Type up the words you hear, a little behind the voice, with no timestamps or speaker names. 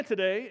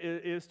Today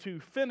is to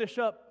finish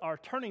up our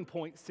Turning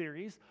Point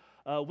series.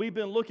 We've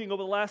been looking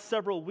over the last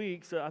several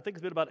weeks, I think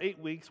it's been about 8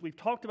 weeks, we've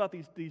talked about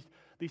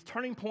these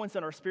turning points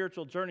in our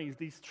spiritual journeys,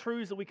 these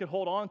truths that we can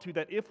hold on to,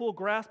 that if we'll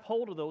grasp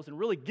hold of those and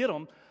really get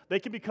them, they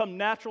can become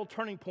natural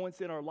turning points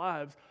in our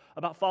lives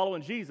about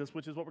following Jesus,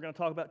 which is what we're going to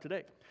talk about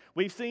today.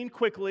 We've seen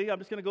quickly, I'm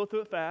just going to go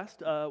through it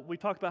fast, we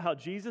talked about how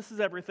Jesus is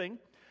everything,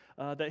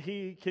 that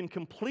He can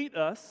complete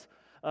us,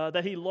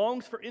 that He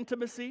longs for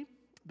intimacy,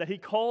 that He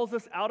calls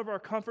us out of our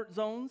comfort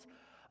zones,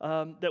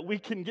 that we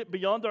can get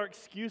beyond our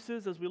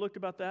excuses as we looked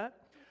about that.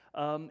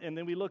 And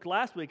then we looked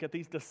last week at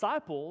these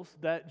disciples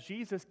that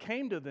Jesus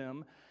came to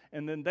them,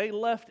 and then they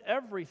left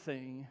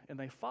everything and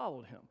they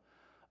followed Him.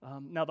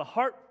 Now the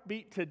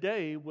heartbeat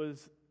today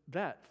was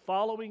that,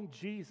 following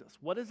Jesus.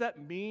 What does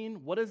that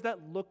mean? What does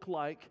that look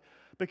like?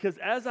 Because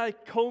as I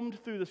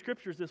combed through the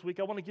scriptures this week,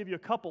 I want to give you a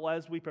couple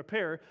as we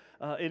prepare.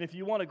 And if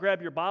you want to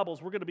grab your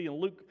Bibles, we're going to be in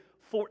Luke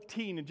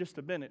 14 in just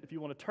a minute, if you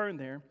want to turn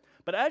there.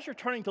 But as you're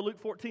turning to Luke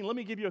 14, let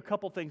me give you a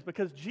couple things,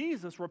 because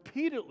Jesus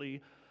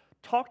repeatedly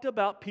talked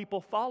about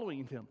people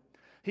following Him.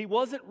 He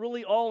wasn't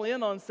really all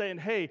in on saying,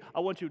 hey,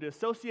 I want you to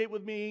associate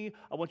with me,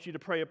 I want you to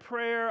pray a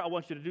prayer, I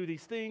want you to do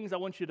these things, I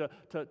want you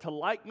to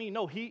like me.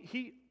 No,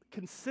 he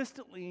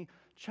consistently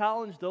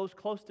challenged those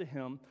close to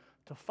Him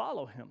to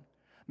follow Him.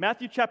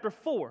 Matthew chapter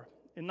 4,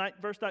 in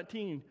verse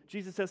 19,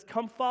 Jesus says,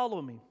 come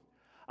follow me.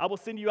 I will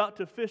send you out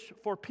to fish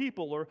for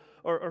people,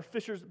 or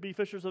be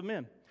fishers of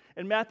men.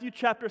 In Matthew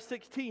chapter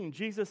 16,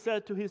 Jesus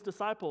said to His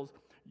disciples,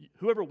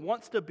 whoever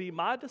wants to be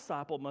my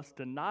disciple must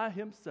deny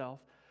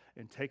himself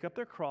and take up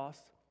their cross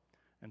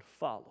and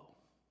follow.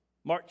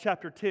 Mark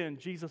chapter 10,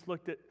 Jesus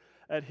looked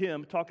at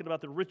him, talking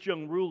about the rich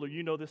young ruler.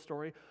 You know this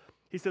story.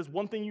 He says,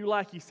 one thing you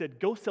lack, He said,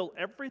 go sell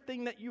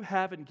everything that you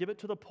have and give it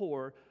to the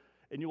poor,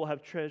 and you will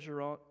have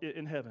treasure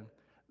in heaven.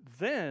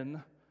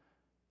 Then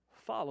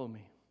follow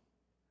me.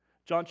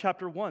 John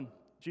chapter 1,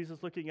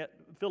 Jesus looking at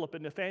Philip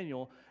and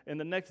Nathanael, and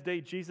the next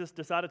day Jesus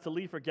decided to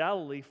leave for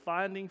Galilee.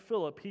 Finding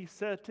Philip, He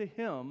said to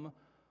him,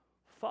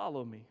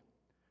 follow me.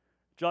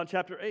 John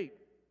chapter 8,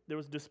 there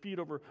was a dispute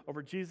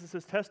over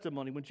Jesus'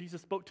 testimony. When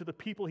Jesus spoke to the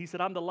people, He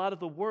said, I'm the light of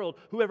the world.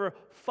 Whoever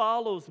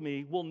follows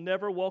me will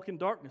never walk in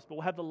darkness, but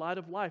will have the light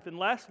of life. And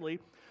lastly,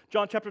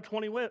 John chapter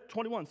 21,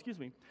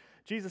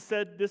 Jesus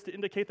said this to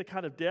indicate the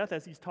kind of death,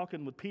 as He's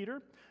talking with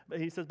Peter.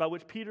 He says, by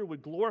which Peter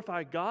would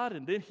glorify God.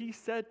 And then He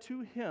said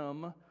to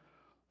him,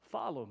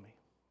 follow me.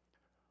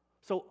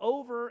 So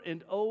over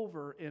and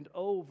over and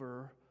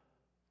over,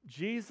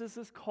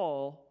 Jesus'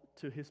 call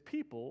to His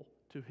people,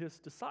 to His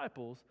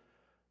disciples,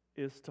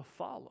 is to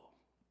follow.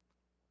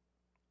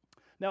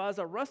 Now, as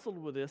I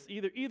wrestled with this,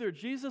 either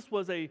Jesus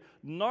was a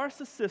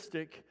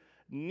narcissistic,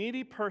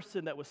 needy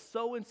person that was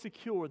so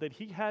insecure that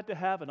he had to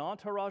have an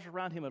entourage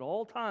around him at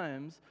all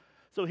times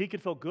so he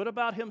could feel good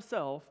about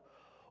himself,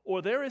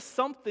 or there is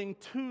something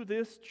to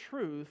this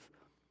truth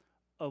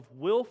of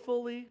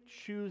willfully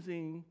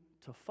choosing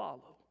to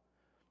follow.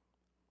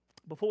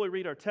 Before we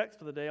read our text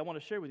for the day, I want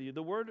to share with you,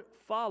 the word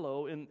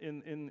follow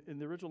in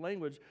the original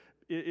language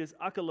is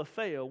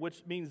akalafeo,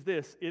 which means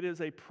this: it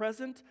is a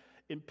present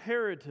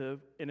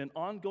imperative and an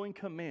ongoing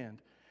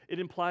command. It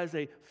implies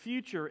a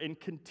future and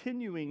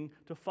continuing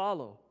to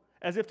follow,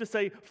 as if to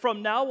say,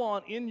 from now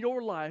on in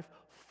your life,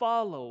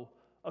 follow,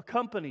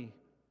 accompany,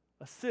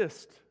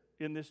 assist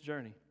in this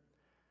journey.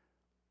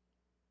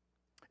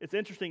 It's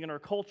interesting in our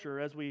culture,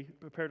 as we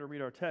prepare to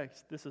read our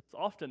text, this is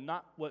often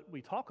not what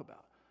we talk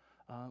about.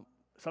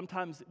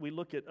 Sometimes we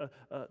look at,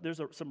 there's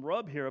some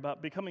rub here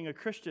about becoming a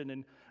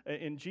Christian,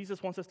 and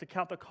Jesus wants us to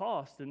count the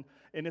cost, and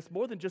it's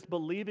more than just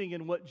believing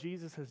in what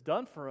Jesus has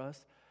done for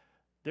us.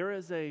 There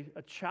is a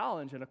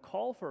challenge and a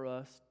call for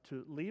us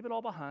to leave it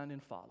all behind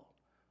and follow.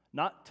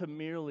 Not to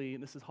merely,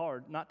 and this is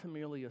hard, not to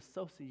merely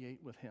associate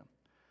with Him.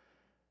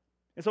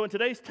 And so in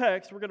today's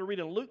text, we're going to read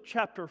in Luke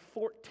chapter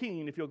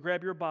 14, if you'll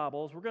grab your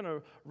Bibles. We're going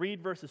to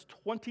read verses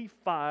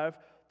 25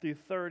 through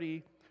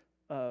 35.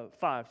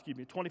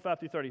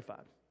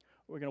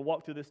 We're going to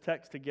walk through this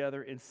text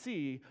together and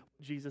see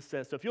what Jesus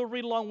says. So if you'll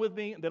read along with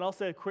me, then I'll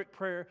say a quick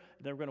prayer,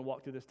 and then we're going to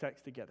walk through this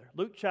text together.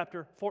 Luke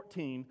chapter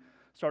 14,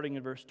 starting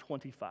in verse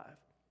 25.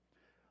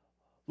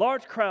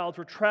 Large crowds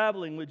were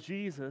traveling with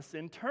Jesus,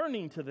 and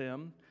turning to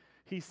them,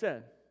 He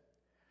said,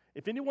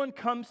 if anyone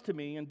comes to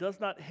me and does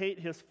not hate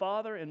his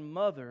father and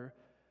mother,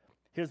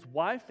 his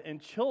wife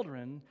and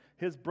children,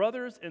 his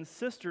brothers and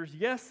sisters,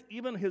 yes,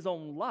 even his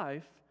own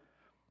life,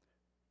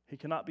 he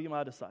cannot be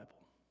my disciple.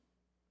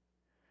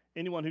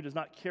 Anyone who does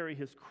not carry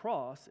his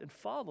cross and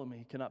follow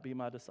me cannot be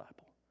my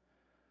disciple.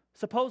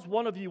 Suppose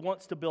one of you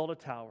wants to build a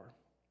tower.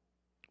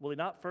 Will he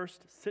not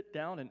first sit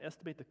down and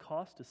estimate the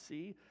cost to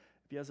see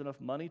if he has enough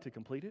money to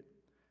complete it?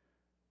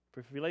 For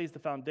if he lays the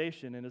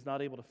foundation and is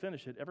not able to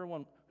finish it,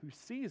 everyone who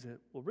sees it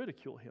will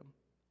ridicule him,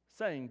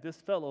 saying, this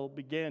fellow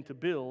began to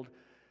build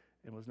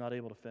and was not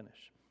able to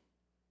finish.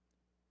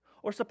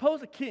 Or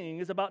suppose a king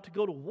is about to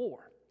go to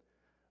war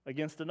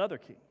against another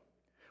king.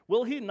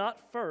 Will he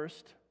not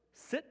first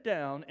sit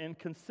down and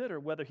consider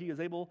whether he is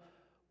able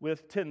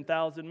with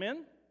 10,000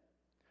 men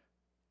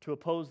to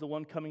oppose the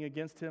one coming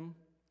against him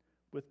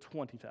with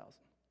 20,000.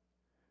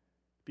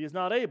 If he is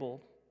not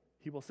able,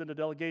 he will send a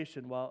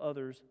delegation while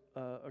others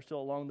are still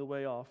along the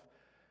way off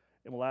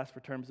and will ask for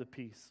terms of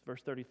peace.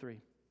 Verse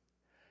 33.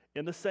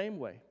 In the same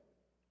way,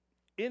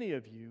 any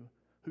of you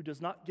who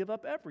does not give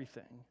up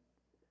everything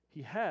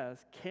he has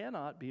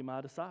cannot be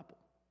my disciple.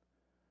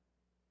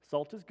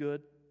 Salt is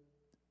good,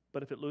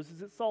 but if it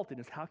loses its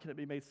saltiness, how can it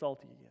be made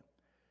salty again?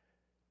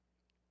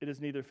 It is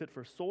neither fit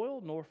for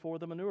soil nor for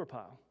the manure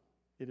pile.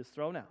 It is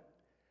thrown out.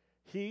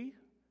 He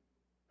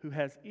who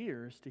has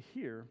ears to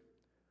hear,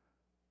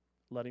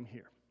 let him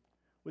hear.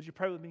 Would you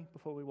pray with me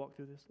before we walk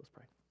through this? Let's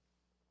pray.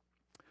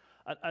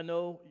 I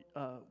know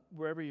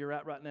wherever you're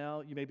at right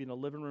now, you may be in a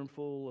living room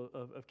full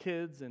of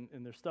kids and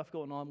there's stuff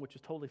going on, which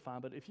is totally fine.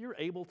 But if you're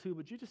able to,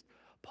 would you just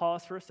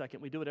pause for a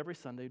second? We do it every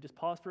Sunday. Just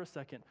pause for a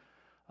second.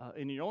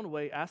 In your own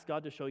way, ask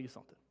God to show you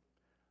something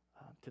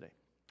today.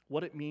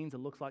 What it means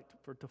and looks like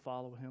to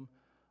follow him.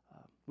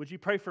 Would you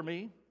pray for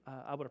me?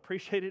 I would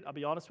appreciate it. I'll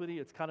be honest with you.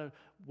 It's kind of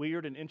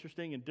weird and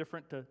interesting and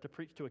different to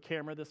preach to a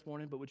camera this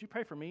morning. But would you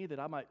pray for me that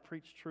I might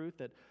preach truth,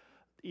 that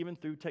even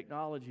through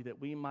technology, that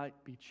we might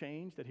be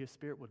changed, that his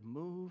Spirit would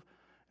move,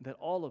 and that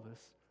all of us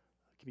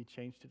can be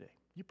changed today.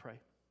 You pray.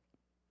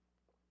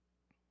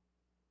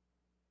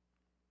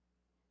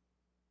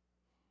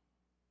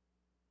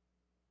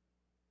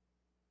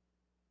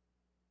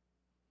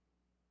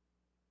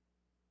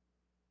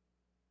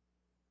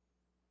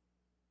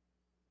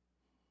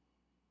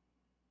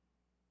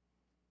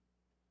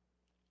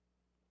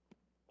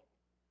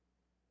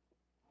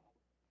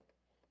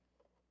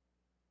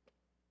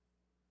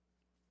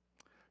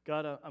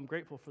 God, I'm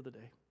grateful for the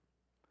day.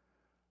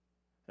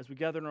 As we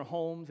gather in our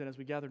homes and as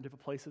we gather in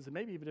different places and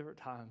maybe even different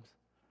times,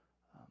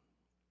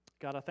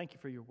 God, I thank you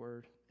for your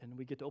word, and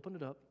we get to open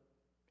it up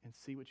and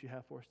see what you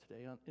have for us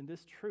today. In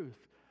this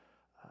truth,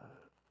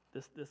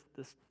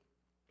 this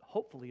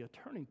hopefully a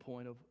turning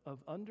point of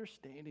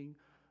understanding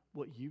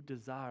what you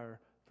desire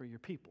for your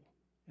people,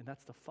 and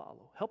that's to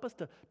follow. Help us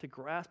to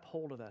grasp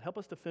hold of that. Help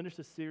us to finish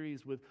the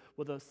series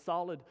with a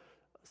solid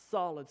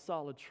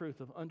truth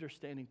of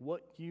understanding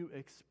what you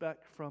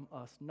expect from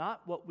us.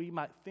 Not what we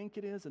might think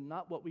it is and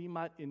not what we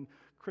might in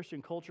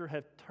Christian culture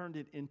have turned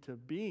it into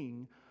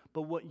being,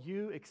 but what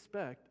you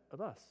expect of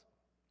us,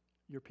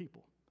 your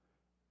people,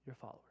 your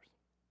followers.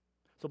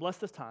 So bless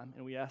this time,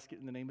 and we ask it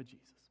in the name of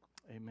Jesus.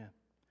 Amen.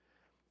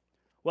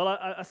 Well,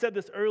 I said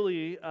this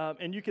early,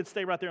 and you can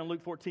stay right there in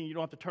Luke 14. You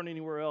don't have to turn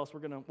anywhere else. We're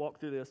going to walk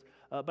through this.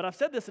 But I've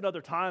said this at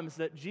other times,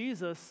 that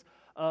Jesus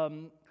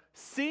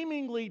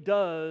seemingly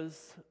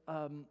does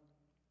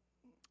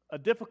a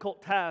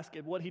difficult task,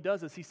 and what he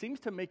does is he seems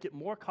to make it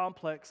more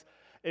complex.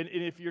 And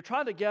if you're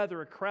trying to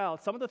gather a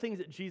crowd, some of the things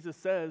that Jesus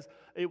says,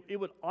 it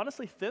would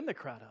honestly thin the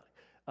crowd out.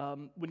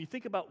 When you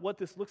think about what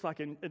this looks like,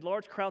 and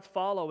large crowds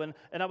follow, and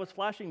I was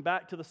flashing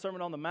back to the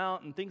Sermon on the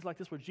Mount and things like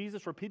this, where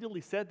Jesus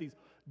repeatedly said these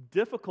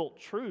difficult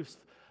truths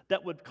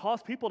that would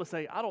cause people to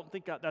say, I don't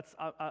think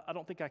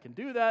I can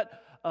do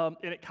that. And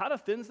it kind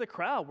of thins the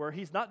crowd, where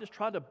he's not just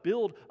trying to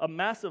build a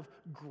massive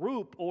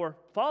group or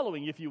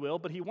following, if you will,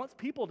 but he wants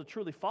people to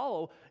truly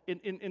follow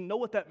and know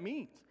what that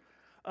means.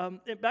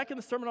 And back in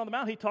the Sermon on the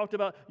Mount, he talked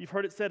about, you've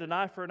heard it said, an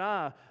eye for an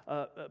eye,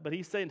 but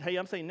he's saying, hey,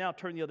 I'm saying now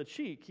turn the other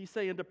cheek. He's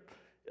saying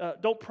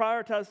don't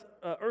prioritize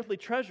earthly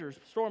treasures,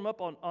 store them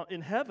up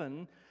in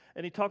heaven.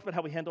 And he talked about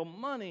how we handle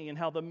money and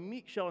how the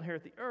meek shall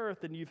inherit the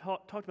earth. And you've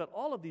talked about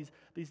all of these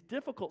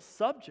difficult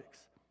subjects,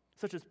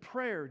 such as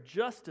prayer,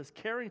 justice,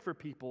 caring for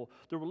people,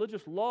 the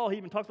religious law. He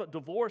even talks about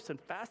divorce and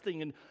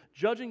fasting and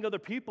judging other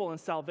people and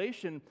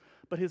salvation.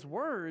 But his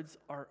words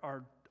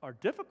are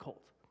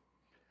difficult.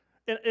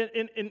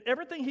 And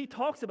everything he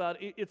talks about,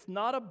 it's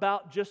not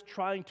about just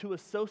trying to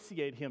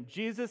associate him.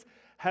 Jesus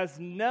has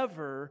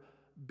never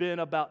been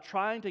about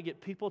trying to get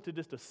people to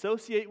just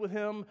associate with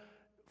him,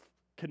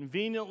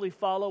 conveniently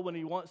follow when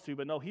he wants to.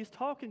 But no, he's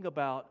talking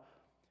about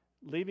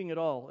leaving it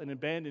all and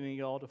abandoning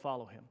it all to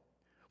follow him.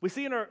 We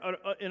see in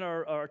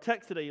our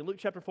text today, in Luke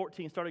chapter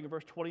 14, starting in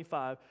verse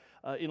 25,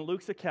 in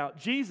Luke's account,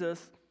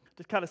 Jesus,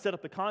 to kind of set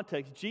up the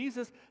context,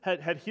 Jesus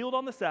had healed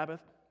on the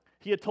Sabbath.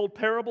 He had told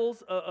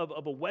parables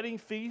of a wedding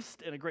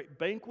feast and a great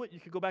banquet. You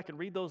could go back and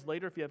read those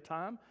later if you have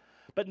time.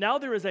 But now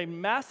there is a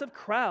massive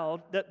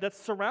crowd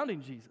that's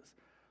surrounding Jesus.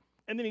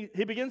 And then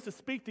he begins to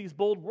speak these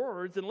bold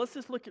words, and let's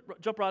just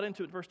jump right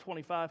into it, verse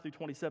 25 through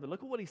 27.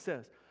 Look at what he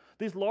says.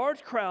 These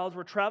large crowds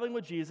were traveling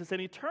with Jesus,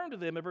 and he turned to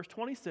them in verse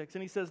 26,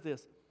 and he says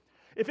this,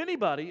 if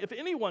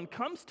anyone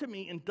comes to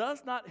me and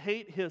does not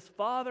hate his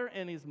father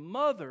and his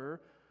mother,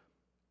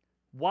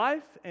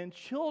 wife and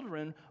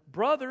children,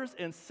 brothers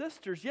and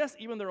sisters, yes,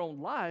 even their own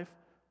life,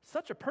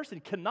 such a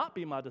person cannot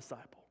be my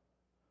disciple.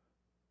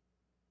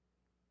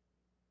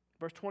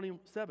 Verse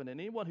 27, and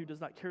anyone who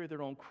does not carry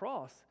their own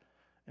cross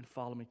and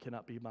follow me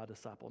cannot be my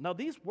disciple. Now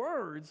these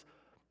words,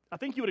 I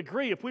think you would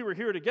agree, if we were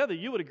here together,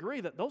 you would agree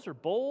that those are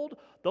bold.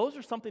 Those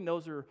are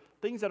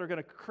things that are going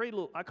to create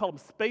I call them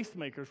space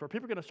makers, where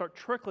people are going to start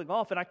trickling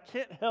off. And I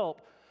can't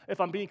help,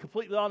 if I'm being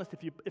completely honest,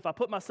 if I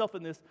put myself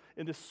in this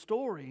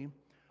story,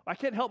 I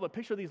can't help but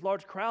picture these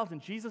large crowds,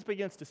 and Jesus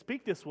begins to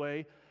speak this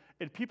way,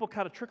 and people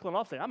kind of trickling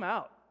off saying, I'm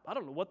out. I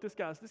don't know what this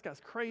guy's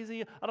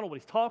crazy. I don't know what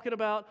he's talking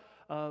about.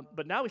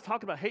 But now he's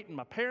talking about hating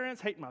my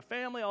parents, hating my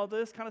family, all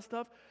this kind of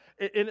stuff.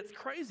 And it's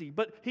crazy.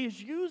 But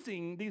he's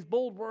using these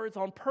bold words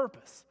on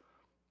purpose.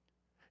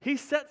 He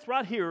sets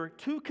right here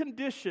 2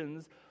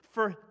 conditions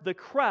for the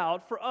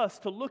crowd, for us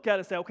to look at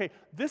and say, okay,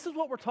 this is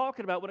what we're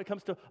talking about when it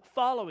comes to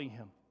following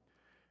him.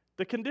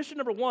 The condition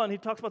number 1, he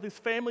talks about these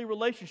family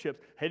relationships,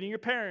 hating your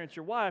parents,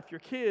 your wife, your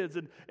kids,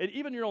 and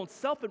even your own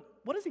self. And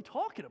what is he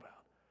talking about?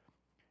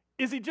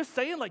 Is he just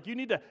saying like you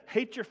need to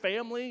hate your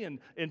family and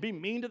be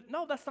mean to them?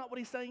 No, that's not what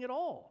he's saying at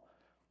all.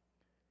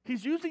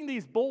 He's using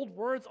these bold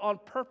words on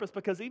purpose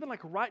because even like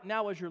right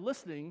now as you're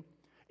listening,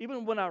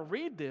 even when I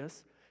read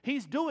this,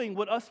 he's doing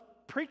what us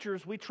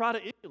preachers, we try to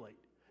emulate.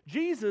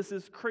 Jesus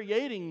is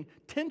creating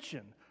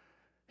tension.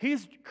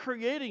 He's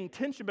creating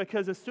tension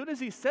because as soon as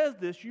he says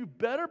this, you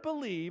better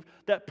believe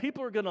that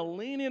people are going to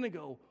lean in and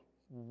go,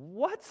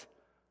 what?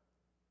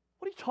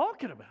 What are you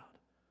talking about?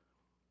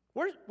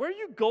 Where are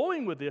you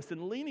going with this?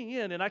 And leaning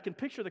in, and I can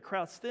picture the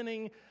crowd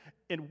standing,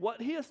 and what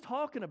he is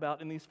talking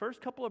about in these first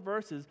couple of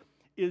verses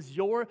is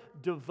your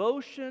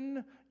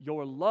devotion,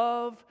 your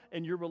love,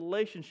 and your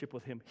relationship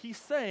with him. He's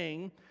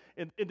saying,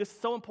 and this is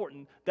so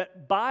important,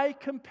 that by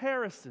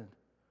comparison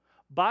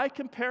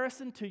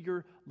to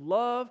your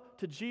love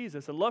to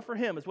Jesus and love for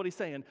him is what he's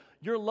saying,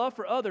 your love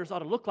for others ought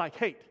to look like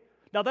hate.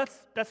 Now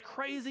that's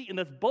crazy and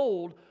that's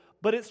bold,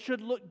 but it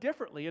should look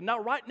differently. And now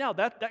right now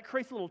that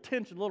creates a little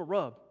tension, a little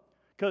rub.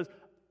 Because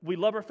we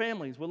love our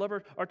families, we love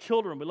our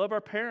children, we love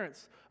our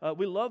parents,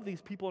 we love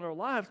these people in our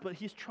lives, but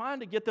he's trying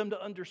to get them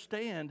to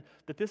understand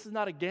that this is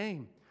not a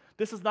game.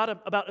 This is not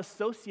about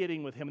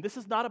associating with him. This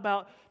is not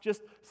about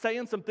just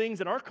saying some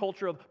things in our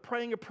culture of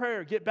praying a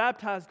prayer, get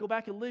baptized, go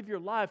back and live your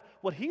life.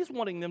 What he's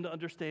wanting them to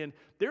understand,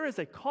 there is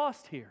a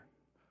cost here.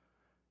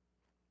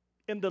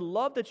 And the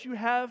love that you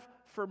have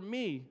for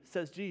me,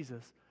 says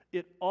Jesus,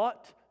 it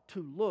ought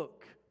to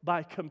look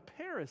by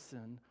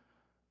comparison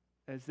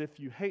as if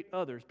you hate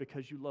others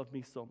because you love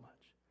me so much.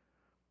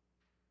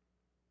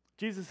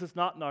 Jesus is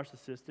not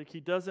narcissistic.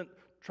 He doesn't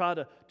try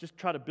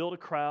to build a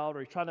crowd, or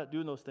he's trying to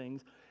do those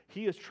things.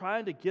 He is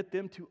trying to get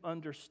them to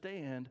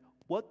understand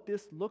what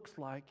this looks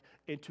like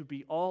and to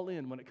be all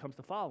in when it comes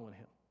to following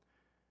him.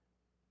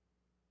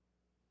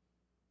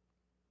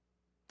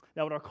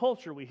 Now, in our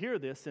culture, we hear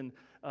this, and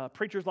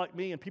preachers like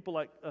me and people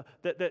like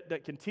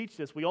that can teach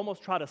this, we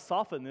almost try to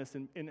soften this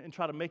and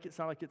try to make it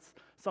sound like it's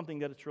something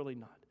that it's really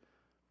not.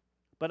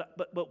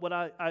 But what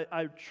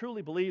I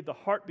truly believe the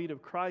heartbeat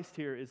of Christ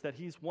here is that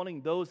he's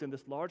wanting those in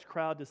this large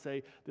crowd to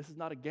say, this is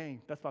not a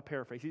game. That's my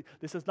paraphrase.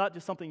 This is not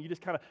just something you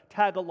just kind of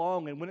tag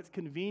along and when it's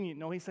convenient.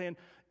 No, he's saying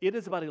it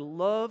is about a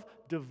love,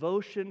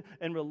 devotion,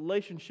 and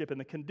relationship. And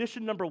the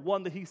condition number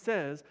 1 that he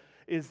says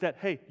is that,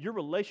 hey, your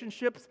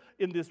relationships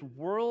in this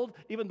world,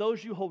 even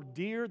those you hold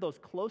dear, those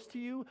close to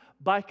you,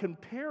 by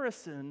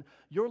comparison,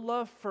 your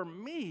love for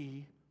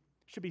me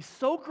should be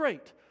so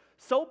great,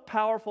 so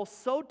powerful,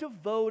 so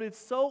devoted,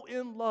 so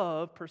in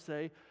love, per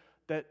se,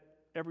 that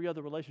every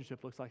other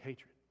relationship looks like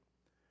hatred.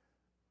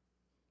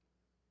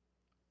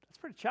 That's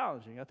pretty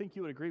challenging. I think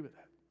you would agree with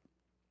that.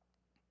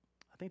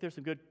 I think there's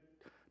some good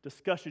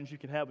discussions you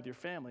can have with your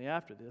family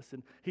after this,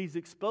 and he's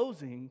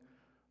exposing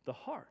the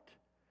heart.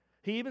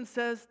 He even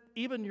says,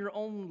 even your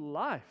own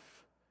life.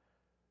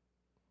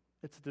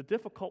 It's the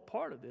difficult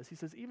part of this. He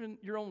says, even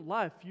your own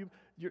life,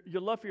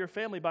 your love for your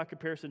family by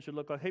comparison should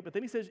look like hate. But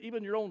then he says,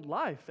 even your own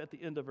life at the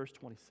end of verse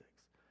 26.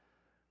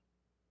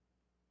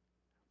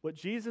 What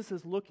Jesus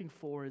is looking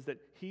for is that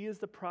he is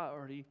the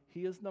priority,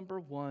 he is number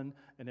 1,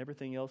 and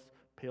everything else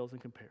pales in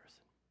comparison.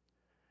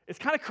 It's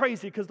kind of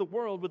crazy because the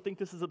world would think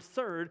this is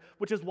absurd,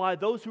 which is why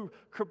those who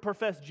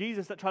profess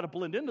Jesus that try to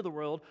blend into the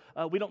world,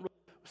 we don't really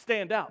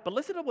stand out. But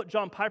listen to what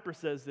John Piper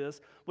says this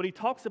when he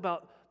talks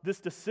about this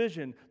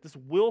decision, this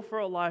will for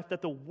a life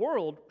that the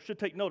world should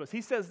take notice. He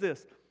says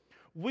this,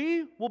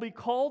 we will be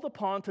called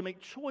upon to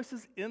make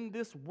choices in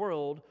this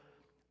world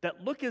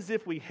that look as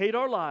if we hate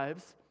our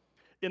lives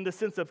in the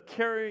sense of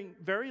caring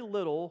very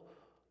little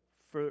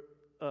for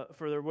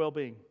their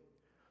well-being.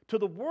 To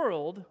the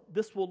world,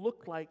 this will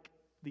look like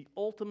the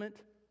ultimate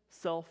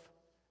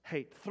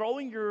self-hate,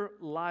 throwing your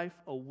life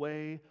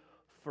away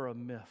for a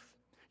myth.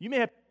 You may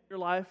have your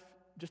life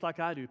just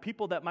like I do.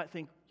 People that might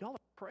think, y'all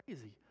are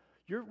crazy.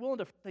 You're willing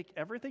to take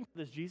everything for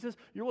this Jesus.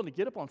 You're willing to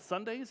get up on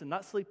Sundays and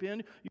not sleep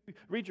in. You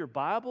read your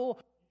Bible.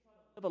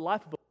 You live a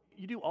life of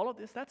you do all of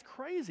this. That's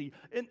crazy.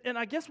 And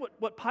I guess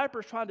what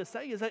Piper's trying to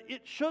say is that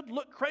it should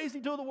look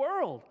crazy to the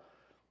world.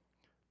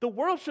 The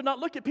world should not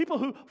look at people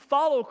who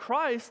follow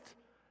Christ.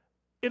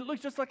 It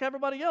looks just like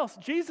everybody else.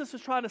 Jesus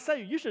is trying to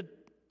say you should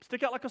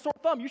stick out like a sore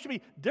thumb. You should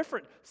be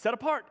different, set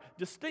apart,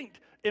 distinct.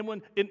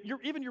 And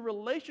even your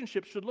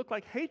relationship should look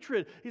like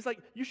hatred. He's like,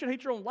 you should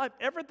hate your own life.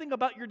 Everything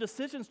about your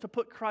decisions to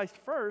put Christ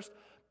first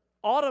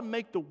ought to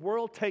make the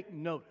world take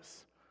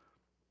notice.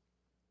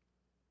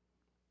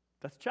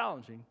 That's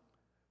challenging.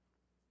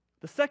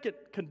 The second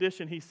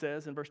condition, he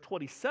says in verse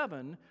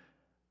 27,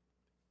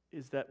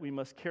 is that we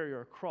must carry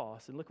our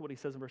cross. And look at what he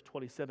says in verse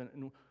 27.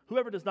 And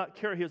whoever does not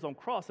carry his own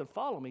cross and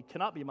follow me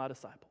cannot be my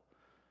disciple.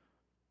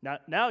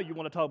 Now you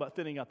want to talk about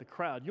thinning out the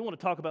crowd. You want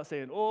to talk about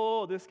saying,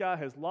 oh, this guy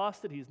has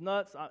lost it. He's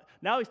nuts.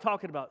 Now he's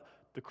talking about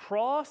the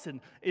cross. And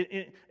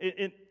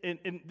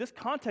in this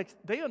context,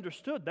 they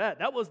understood that.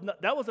 That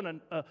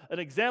wasn't an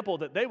example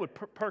that they would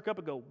perk up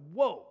and go,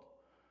 whoa.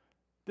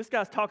 This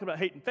guy's talking about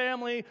hating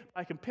family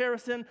by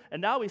comparison.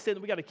 And now he's saying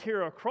that we got to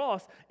carry our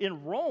cross.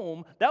 In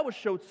Rome, that would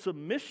show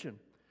submission.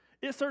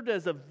 It served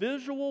as a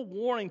visual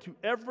warning to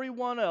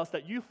everyone else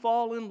that you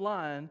fall in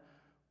line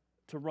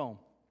to Rome.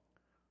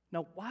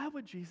 Now, why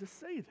would Jesus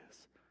say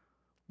this?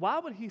 Why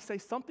would he say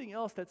something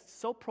else that's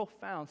so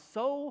profound,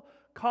 so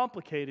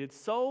complicated,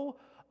 so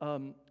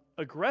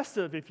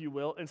aggressive, if you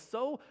will, and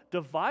so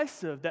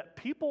divisive that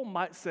people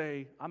might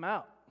say, I'm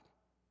out.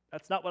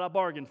 That's not what I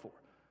bargained for.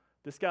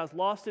 This guy's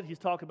lost it. He's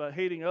talking about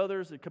hating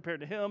others compared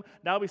to him.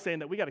 Now he's saying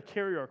that we got to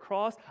carry our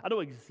cross. I know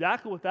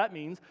exactly what that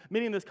means.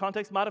 Many in this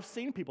context might have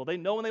seen people. They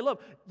know and they love.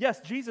 Yes,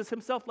 Jesus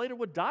himself later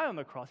would die on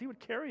the cross. He would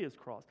carry his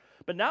cross.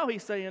 But now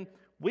he's saying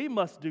we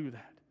must do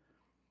that.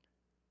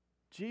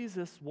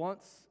 Jesus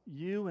wants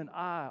you and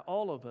I,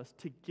 all of us,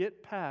 to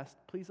get past,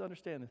 please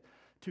understand this,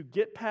 to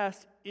get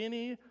past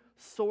any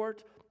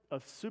sort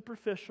of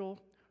superficial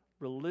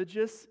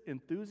religious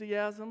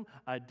enthusiasm,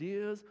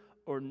 ideas,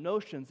 or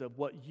notions of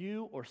what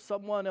you or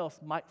someone else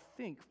might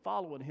think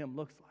following him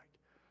looks like.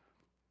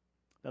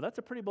 Now, that's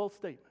a pretty bold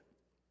statement.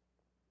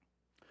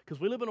 Because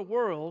we live in a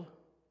world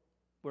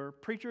where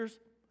preachers,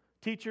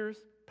 teachers,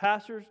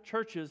 pastors,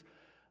 churches,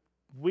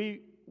 we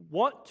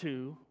want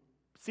to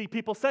see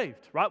people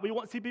saved, right? We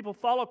want to see people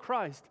follow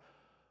Christ.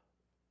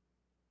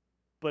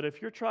 But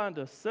if you're trying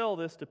to sell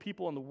this to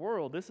people in the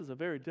world, this is a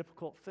very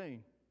difficult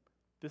thing.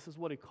 This is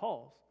what he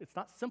calls. It's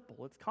not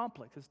simple. It's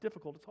complex. It's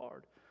difficult. It's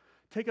hard.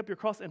 Take up your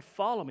cross and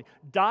follow me.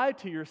 Die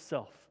to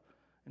yourself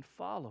and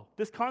follow.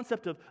 This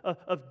concept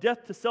of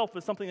death to self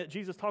is something that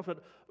Jesus talks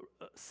about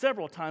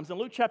several times. In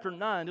Luke chapter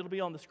 9, it'll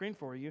be on the screen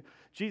for you,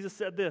 Jesus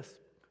said this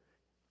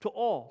to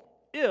all,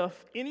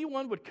 if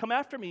anyone would come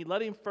after me,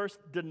 let him first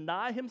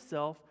deny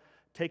himself,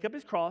 take up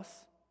his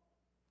cross,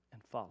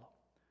 and follow.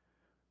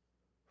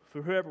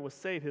 For whoever will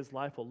save his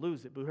life will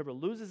lose it, but whoever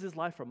loses his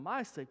life for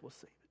my sake will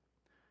save it.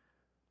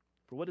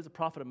 For what is the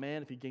profit of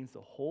man if he gains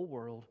the whole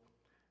world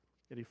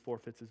and he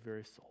forfeits his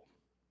very soul?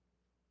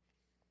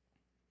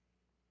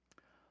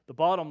 The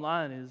bottom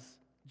line is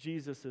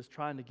Jesus is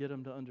trying to get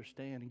them to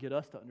understand and get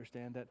us to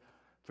understand that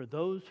for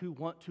those who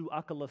want to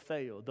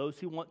akalatheo, those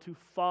who want to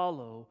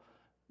follow,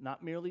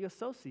 not merely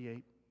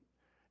associate,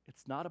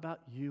 it's not about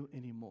you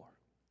anymore.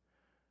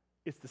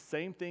 It's the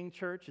same thing,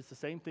 church. It's the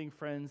same thing,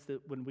 friends,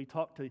 that when we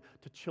talk to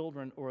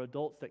children or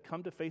adults that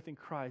come to faith in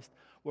Christ,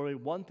 where we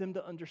want them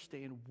to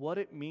understand what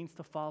it means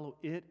to follow,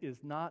 it is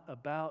not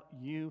about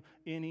you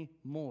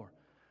anymore.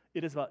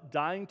 It is about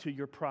dying to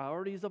your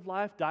priorities of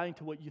life, dying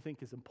to what you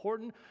think is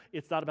important.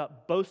 It's not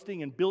about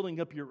boasting and building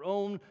up your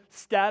own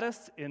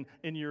status and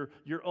your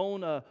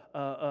own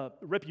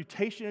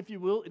reputation, if you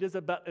will. It is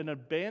about an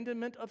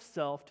abandonment of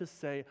self to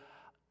say,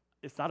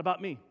 it's not about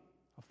me.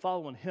 I'm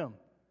following him.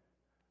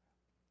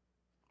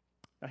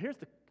 Now here's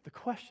the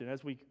question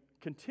as we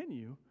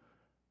continue.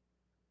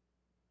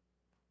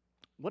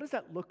 What does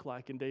that look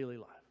like in daily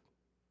life?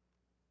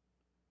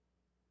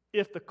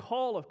 If the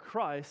call of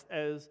Christ,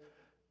 as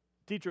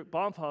Dietrich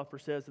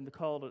Bonhoeffer says in the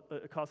call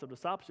to Cost of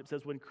Discipleship,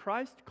 says, when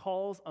Christ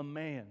calls a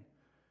man,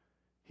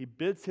 he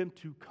bids him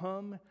to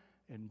come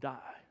and die.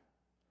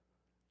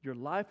 Your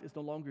life is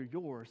no longer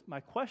yours.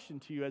 My question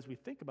to you as we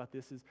think about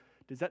this is,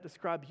 does that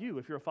describe you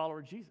if you're a follower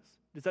of Jesus?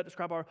 Does that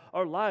describe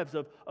our lives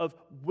of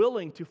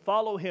willing to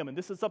follow him? And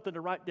this is something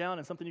to write down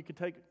and something you can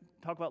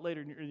talk about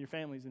later in your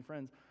families and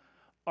friends.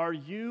 Are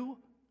you,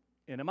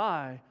 and am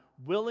I,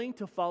 willing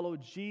to follow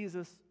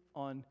Jesus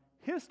on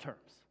his terms,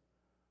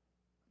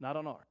 not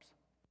on ours?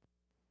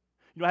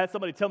 You know, I had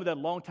somebody tell me that a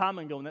long time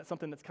ago, and that's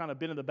something that's kind of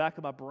been in the back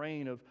of my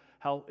brain of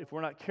how if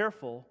we're not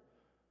careful,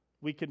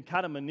 we can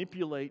kind of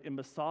manipulate and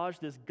massage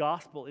this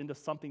gospel into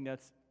something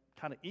that's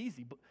kind of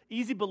easy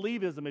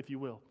believism, if you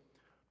will.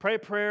 Pray a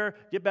prayer,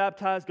 get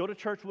baptized, go to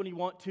church when you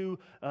want to,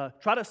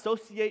 try to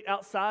associate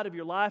outside of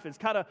your life. It's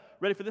kind of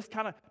ready for this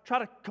kind of, try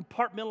to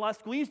compartmentalize,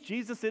 squeeze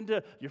Jesus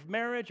into your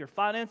marriage, your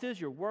finances,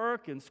 your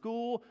work, and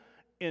school.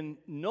 And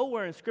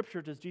nowhere in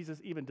Scripture does Jesus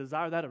even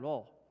desire that at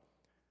all.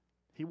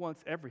 He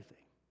wants everything.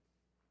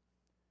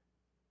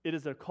 It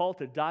is a call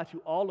to die to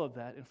all of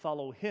that and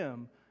follow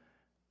him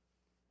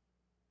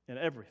in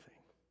everything.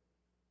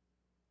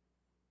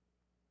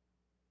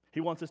 He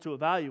wants us to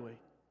evaluate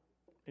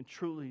and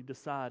truly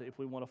decide if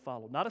we want to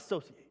follow. Not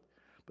associate,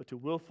 but to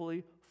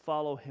willfully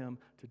follow him,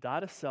 to die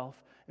to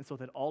self, and so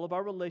that all of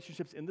our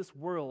relationships in this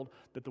world,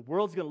 that the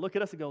world's going to look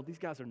at us and go, these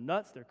guys are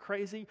nuts, they're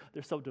crazy,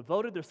 they're so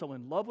devoted, they're so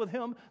in love with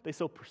him, they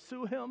so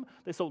pursue him,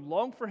 they so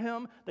long for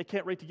him, they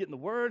can't wait to get in the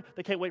Word,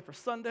 they can't wait for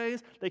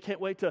Sundays, they can't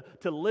wait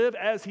to live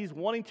as he's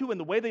wanting to, and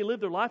the way they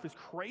live their life is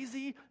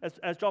crazy,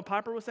 as John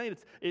Piper was saying.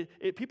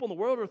 People in the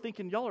world are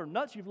thinking, y'all are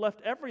nuts, you've left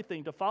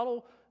everything to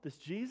follow this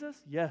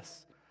Jesus?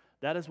 Yes.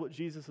 That is what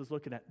Jesus is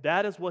looking at.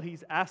 That is what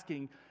he's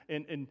asking,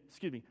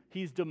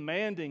 he's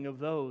demanding of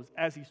those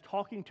as he's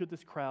talking to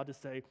this crowd to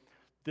say,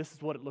 this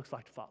is what it looks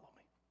like to follow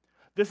me.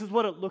 This is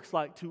what it looks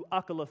like to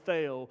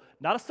akalatheo,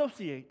 not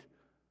associate,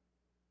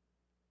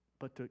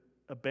 but to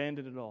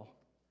abandon it all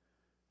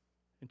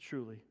and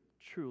truly,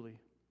 truly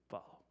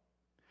follow.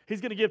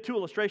 He's going to give two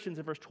illustrations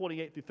in verse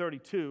 28 through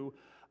 32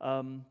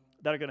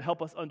 that are going to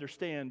help us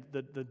understand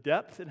the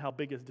depth and how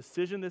big his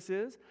decision this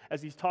is.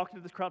 As he's talking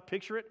to this crowd,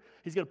 picture it.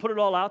 He's going to put it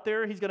all out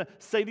there. He's going to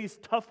say these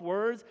tough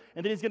words,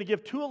 and then he's going to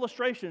give two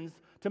illustrations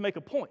to make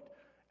a point.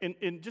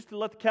 And just to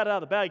let the cat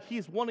out of the bag,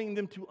 he's wanting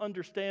them to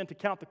understand, to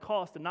count the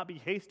cost, and not be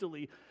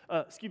hasty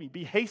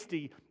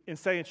in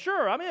saying,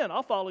 sure, I'm in,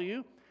 I'll follow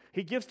you.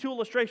 He gives two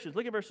illustrations.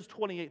 Look at verses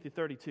 28 through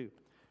 32.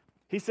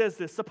 He says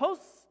this, suppose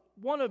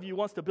one of you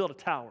wants to build a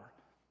tower.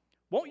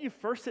 Won't you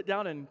first sit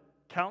down and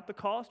count the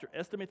cost or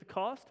estimate the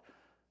cost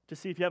to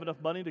see if you have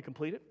enough money to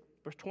complete it?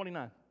 Verse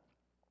 29.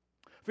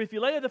 For if you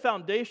lay the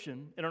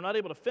foundation and are not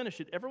able to finish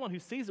it, everyone who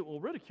sees it will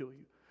ridicule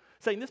you,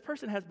 saying this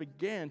person has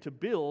began to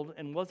build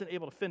and wasn't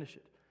able to finish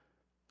it.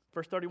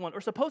 Verse 31.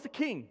 Or suppose a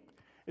king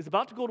is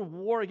about to go to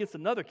war against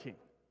another king.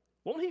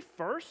 Won't he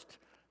first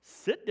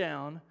sit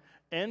down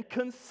and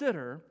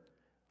consider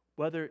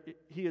whether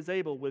he is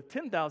able with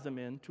 10,000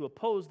 men to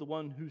oppose the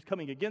one who's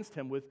coming against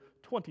him with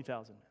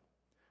 20,000 men?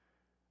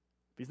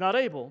 If he's not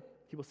able,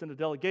 he will send a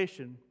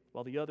delegation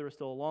while the other is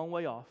still a long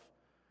way off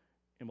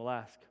and will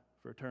ask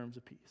for terms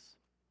of peace.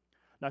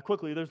 Now,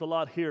 quickly, there's a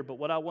lot here, but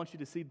what I want you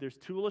to see, there's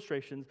two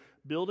illustrations: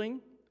 building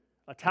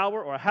a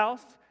tower or a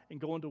house and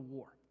going to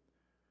war.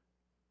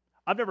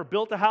 I've never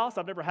built a house.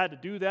 I've never had to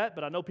do that,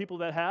 but I know people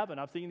that have, and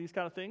I've seen these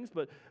kind of things.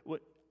 But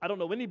I don't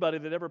know anybody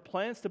that ever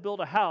plans to build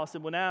a house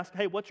and when asked,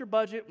 hey, what's your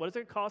budget? What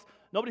does it cost?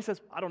 Nobody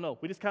says, I don't know.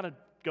 We just kind of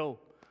go.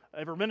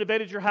 Ever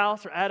renovated your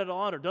house or added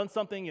on or done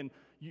something, and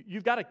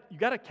you've got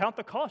to count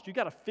the cost. You've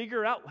got to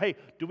figure out, hey,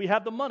 do we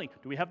have the money?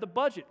 Do we have the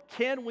budget?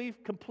 Can we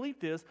complete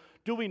this?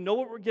 Do we know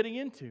what we're getting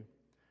into?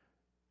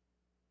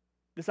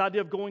 This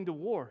idea of going to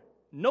war.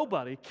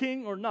 Nobody,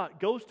 king or not,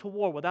 goes to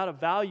war without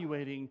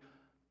evaluating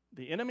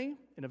the enemy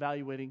and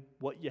evaluating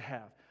what you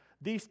have.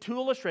 These two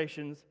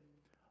illustrations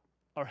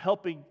are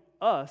helping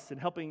us and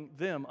helping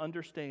them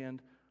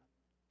understand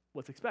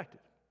what's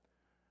expected.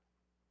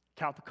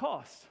 Count the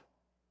cost.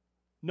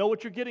 Know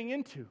what you're getting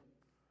into.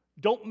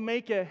 Don't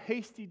make a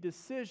hasty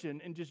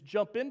decision and just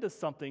jump into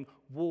something,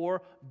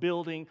 war,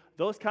 building,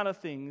 those kind of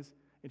things,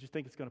 and just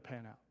think it's going to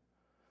pan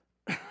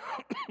out.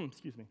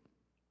 Excuse me.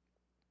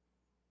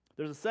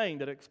 There's a saying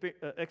that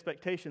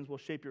expectations will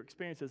shape your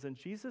experiences, and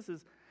Jesus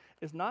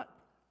is not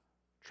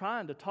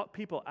trying to talk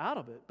people out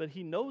of it, but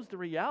he knows the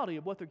reality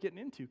of what they're getting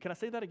into. Can I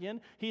say that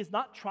again? He is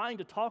not trying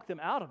to talk them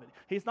out of it.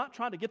 He's not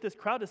trying to get this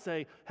crowd to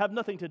say, have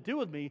nothing to do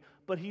with me,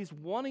 but he's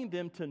wanting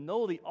them to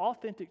know the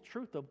authentic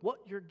truth of what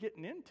you're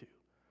getting into.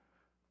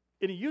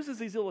 And he uses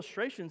these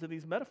illustrations and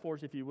these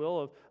metaphors, if you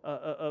will,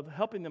 of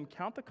helping them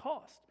count the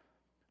cost.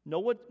 Know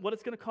what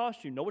it's going to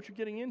cost you. Know what you're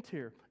getting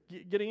into.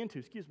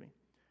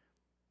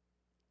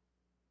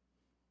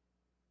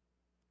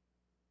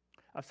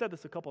 I've said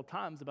this a couple of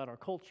times about our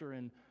culture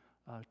and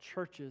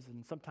churches,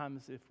 and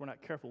sometimes if we're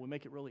not careful, we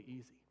make it really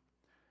easy.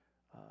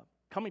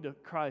 Coming to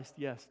Christ,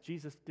 yes,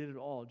 Jesus did it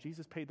all.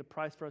 Jesus paid the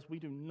price for us. We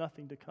do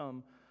nothing to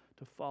come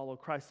to follow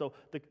Christ. So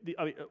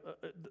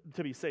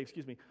to be saved,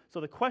 So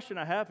the question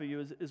I have for you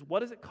is what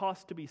does it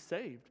cost to be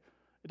saved?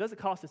 It doesn't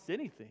cost us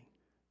anything.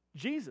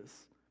 Jesus,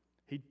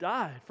 he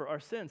died for our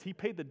sins. He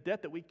paid the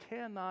debt that we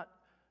cannot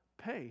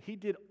pay. He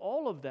did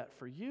all of that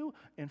for you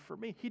and for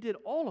me. He did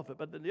all of it.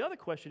 But then the other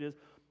question is,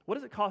 what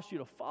does it cost you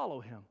to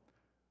follow him?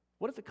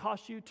 What does it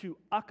cost you to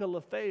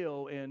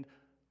akalatheo and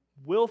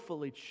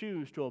willfully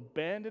choose to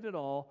abandon it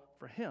all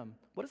for him?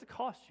 What does it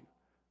cost you?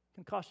 It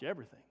can cost you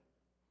everything.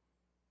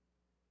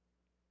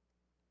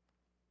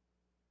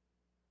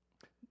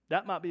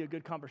 That might be a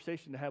good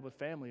conversation to have with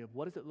family of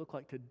what does it look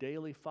like to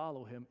daily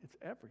follow him? It's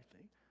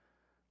everything.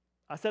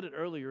 I said it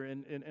earlier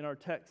in our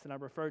text, and I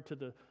referred to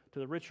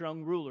the rich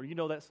young ruler. You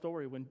know that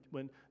story when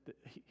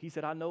he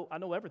said, I know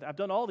everything. I've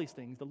done all these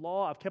things. The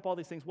law, I've kept all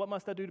these things. What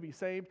must I do to be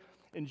saved?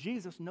 And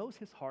Jesus knows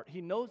his heart.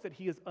 He knows that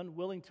he is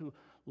unwilling to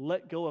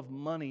let go of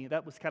money.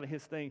 That was kind of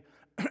his thing.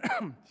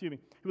 Excuse me.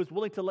 He was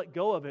willing to let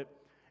go of it.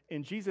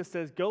 And Jesus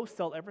says, go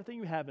sell everything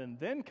you have and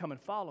then come and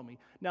follow me.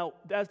 Now,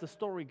 as the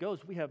story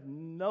goes, we have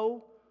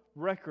no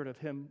record of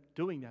him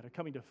doing that or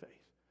coming to faith.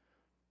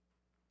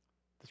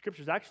 The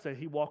scriptures actually say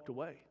he walked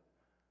away.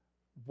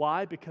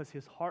 Why? Because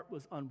his heart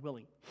was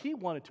unwilling. He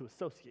wanted to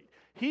associate.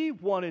 He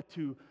wanted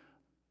to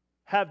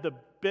have the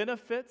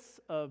benefits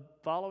of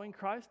following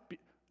Christ.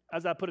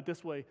 As I put it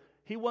this way,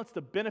 he wants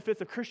the benefits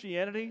of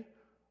Christianity.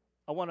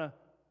 I want to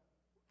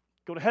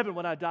go to heaven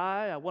when I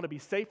die. I want to be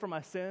safe from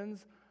my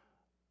sins.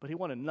 But he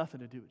wanted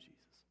nothing to do with Jesus.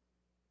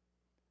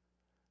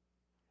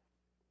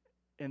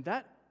 And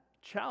that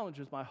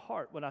challenges my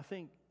heart when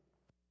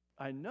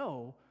I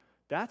know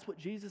that's what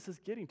Jesus is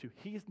getting to.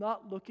 He's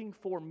not looking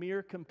for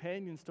mere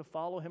companions to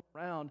follow him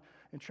around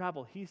and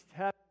travel. He's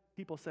having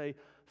people say,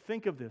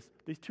 think of this.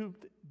 These two,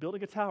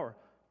 building a tower,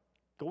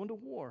 going to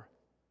war,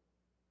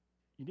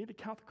 You need to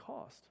count the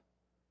cost.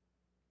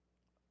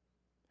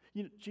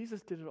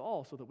 Jesus did it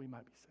all so that we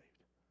might be saved.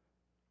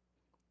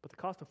 But the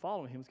cost of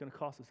following him is going to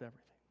cost us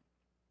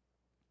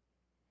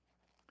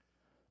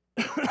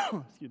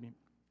everything. Excuse me.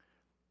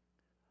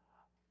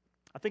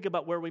 I think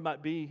about where we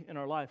might be in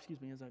our life,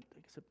 as I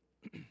take a sip.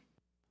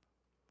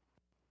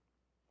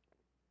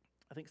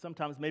 I think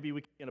sometimes maybe we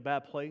can be in a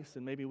bad place,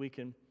 and maybe we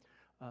can,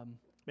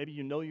 maybe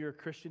you're a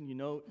Christian,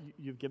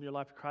 you've given your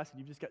life to Christ, and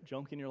you've just got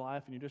junk in your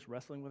life, and you're just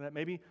wrestling with that.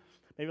 Maybe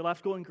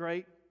life's going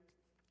great.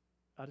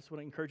 I just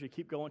want to encourage you to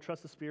keep going,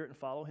 trust the Spirit, and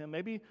follow him.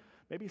 Maybe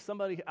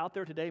somebody out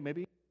there today,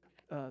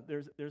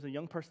 there's a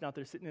young person out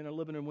there sitting in a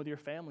living room with your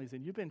families,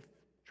 and you've been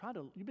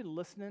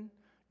listening,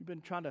 you've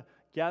been trying to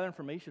gather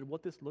information of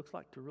what this looks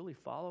like to really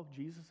follow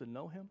Jesus and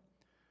know him.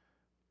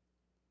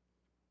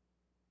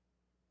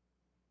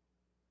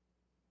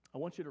 I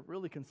want you to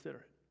really consider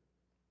it.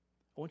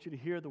 I want you to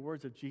hear the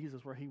words of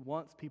Jesus where he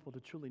wants people to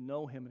truly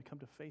know him and come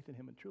to faith in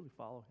him and truly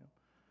follow him.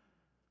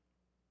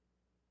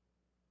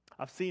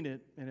 I've seen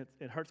it, and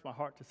it hurts my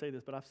heart to say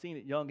this, but I've seen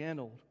it young and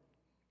old.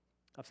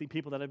 I've seen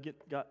people that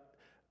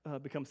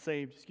have become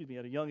saved,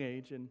 at a young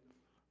age, and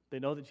they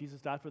know that Jesus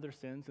died for their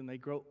sins, and they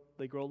grow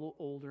a little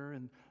older,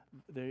 and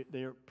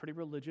they're pretty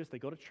religious. They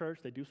go to church,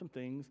 they do some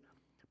things,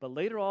 but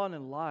later on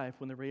in life,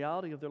 when the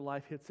reality of their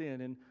life hits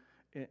in,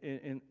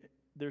 and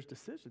there's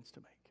decisions to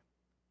make.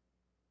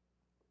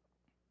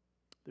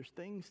 There's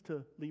things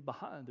to leave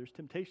behind. There's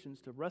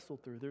temptations to wrestle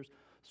through. There's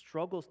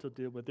struggles to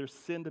deal with. There's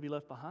sin to be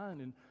left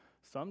behind, and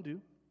some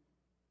do.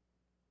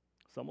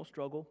 Some will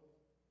struggle.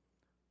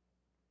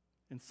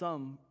 And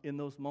some, in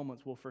those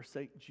moments, will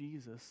forsake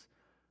Jesus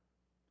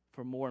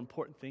for more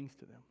important things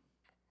to them.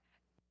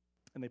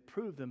 And they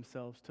prove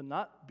themselves to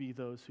not be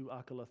those who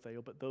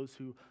akalatheo, but those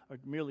who are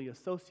merely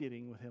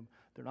associating with him.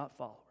 They're not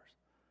followers.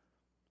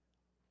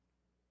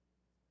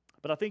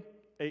 But I think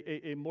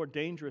a more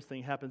dangerous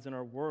thing happens in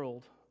our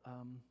world,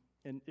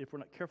 and if we're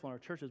not careful in our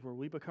churches, where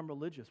we become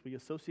religious. We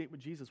associate with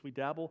Jesus. We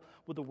dabble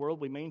with the world.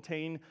 We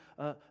maintain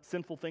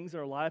sinful things in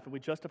our life, and we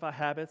justify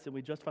habits, and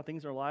we justify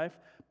things in our life.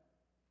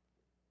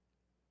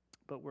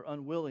 But we're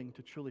unwilling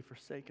to truly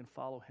forsake and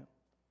follow him.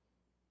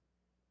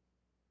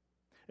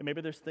 And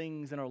maybe there's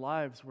things in our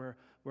lives where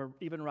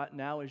even right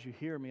now as you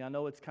hear me, I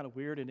know it's kind of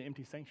weird in an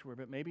empty sanctuary,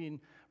 but maybe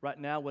right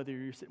now, whether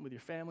you're sitting with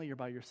your family, you're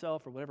by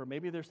yourself or whatever,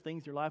 maybe there's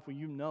things in your life where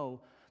you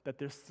know that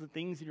there's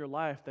things in your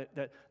life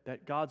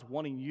that God's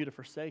wanting you to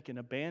forsake and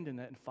abandon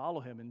that and follow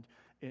him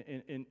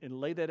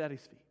and lay that at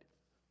his feet.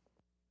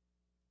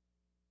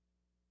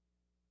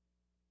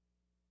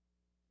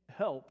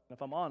 Help,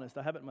 if I'm honest,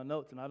 I have it in my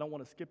notes and I don't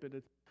want to skip it.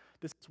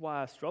 This is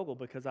why I struggle,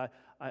 because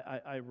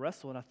I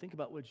wrestle and I think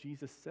about what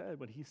Jesus said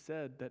when he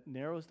said that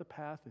narrow is the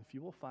path and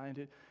few will find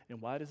it, and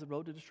wide is the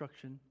road to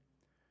destruction.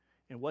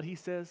 And what he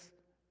says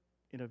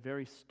in a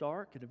very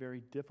stark and a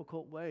very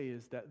difficult way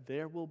is that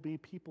there will be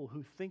people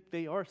who think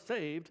they are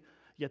saved,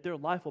 yet their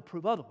life will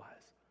prove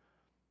otherwise.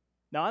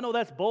 Now, I know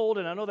that's bold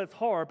and I know that's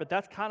hard, but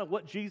that's kind of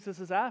what Jesus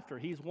is after.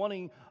 He's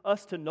wanting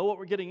us to know what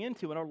we're getting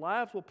into, and our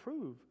lives will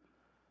prove.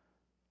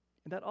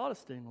 And that ought to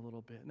sting a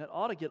little bit. And that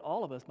ought to get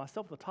all of us,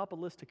 myself at the top of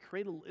the list, to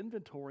create a little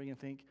inventory and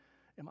think,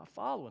 am I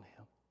following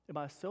him? Am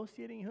I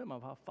associating him?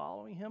 Am I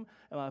following him?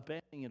 Am I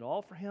abandoning it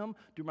all for him?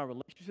 Do my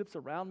relationships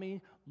around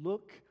me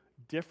look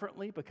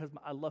differently because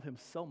I love him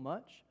so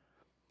much?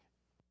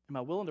 Am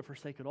I willing to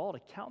forsake it all, to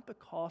count the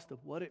cost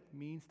of what it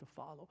means to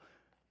follow?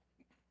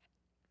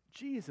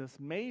 Jesus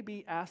may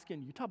be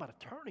asking, you talk about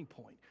a turning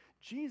point.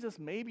 Jesus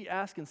may be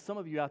asking some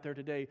of you out there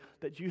today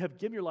that you have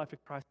given your life to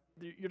Christ.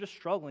 You're just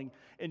struggling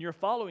and you're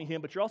following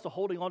him, but you're also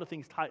holding on to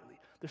things tightly.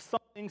 There's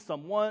something,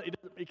 someone,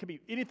 it could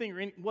be anything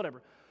or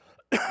whatever.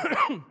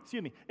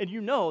 Excuse me. And you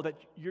know that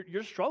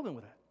you're struggling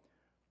with that.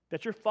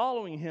 That you're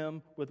following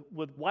him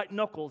with white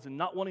knuckles and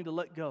not wanting to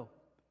let go.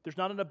 There's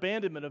not an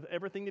abandonment of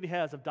everything that he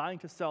has, of dying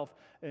to self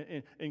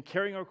and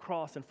carrying our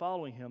cross and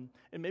following him.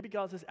 And maybe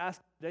God's just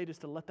asking today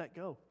just to let that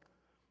go.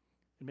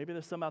 And maybe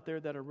there's some out there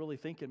that are really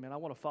thinking, man, I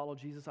want to follow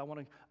Jesus.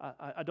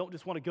 I don't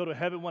just want to go to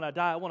heaven when I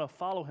die. I want to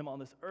follow him on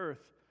this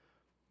earth.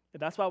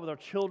 And that's why with our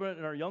children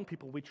and our young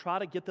people, we try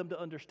to get them to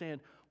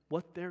understand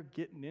what they're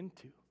getting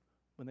into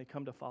when they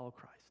come to follow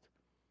Christ.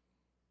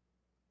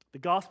 The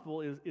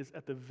gospel is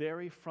at the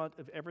very front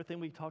of everything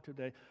we talked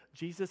today.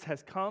 Jesus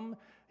has come.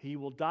 He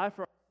will die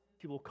for us.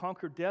 He will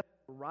conquer death,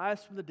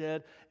 rise from the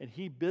dead, and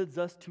he bids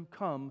us to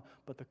come,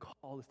 but the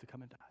call is to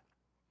come and die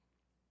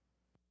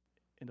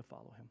and to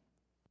follow him.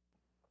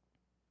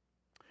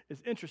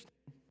 It's interesting.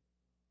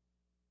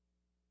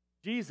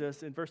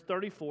 Jesus, in verse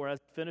 34, as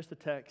I finish the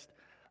text,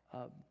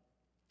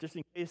 just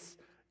in case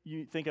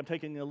you think I'm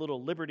taking a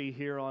little liberty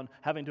here on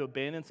having to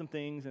abandon some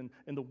things in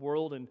the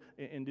world and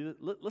do this,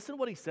 listen to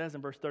what he says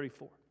in verse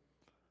 34.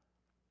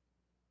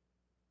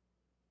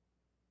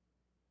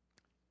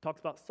 Talks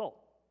about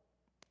salt.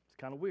 It's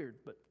kind of weird,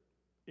 but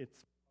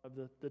it's of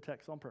the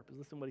text on purpose.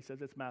 Listen to what he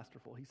says. It's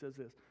masterful. He says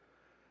this: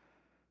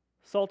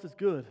 salt is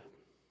good,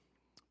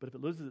 but if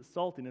it loses its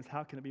saltiness,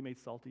 how can it be made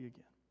salty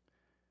again?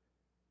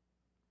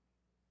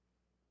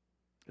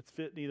 It's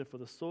fit neither for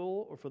the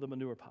soil or for the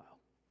manure pile.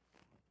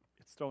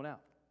 It's It's thrown out.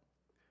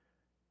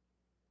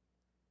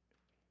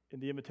 And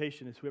the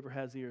invitation is whoever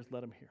has ears,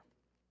 let him hear.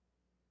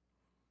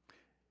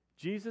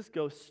 Jesus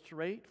goes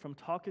straight from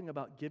talking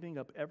about giving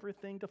up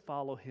everything to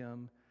follow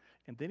him,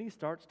 and then he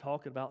starts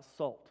talking about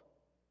salt.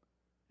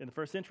 In the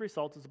first century,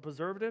 salt is a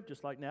preservative,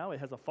 just like now. It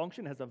has a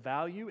function, it has a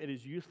value, it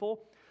is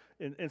useful.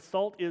 And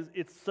salt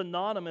it's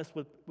synonymous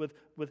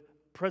with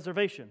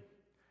preservation.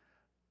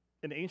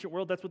 In the ancient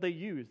world, that's what they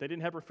used. They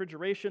didn't have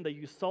refrigeration, they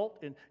used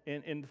salt. And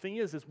the thing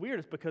is, it's weird,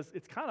 it's because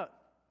it's kind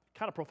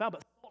of profound,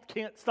 but salt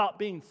can't stop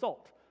being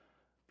salt.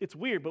 It's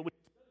weird, but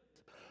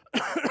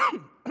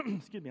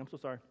excuse me, I'm so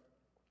sorry.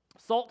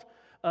 Salt,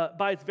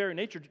 by its very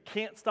nature,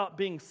 can't stop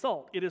being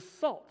salt. It is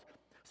salt.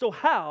 So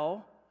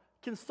how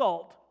can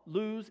salt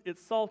lose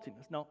its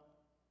saltiness? Now,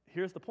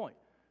 here's the point.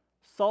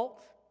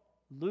 Salt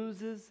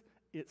loses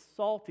its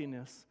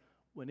saltiness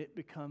when it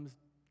becomes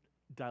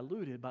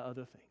diluted by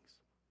other things.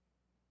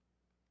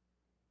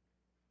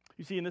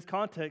 You see, in this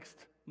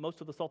context,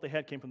 most of the salt they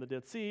had came from the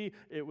Dead Sea.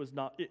 It was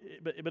not,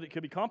 but it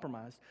could be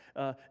compromised.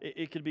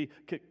 It could be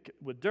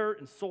with dirt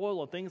and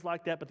soil and things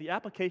like that. But the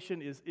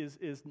application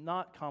is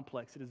not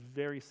complex. It is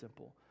very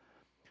simple.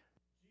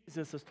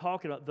 Jesus is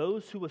talking about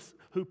those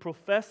who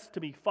profess to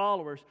be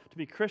followers, to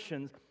be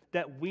Christians,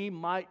 that we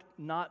might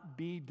not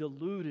be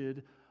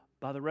deluded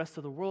by the rest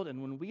of the world.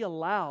 And when we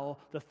allow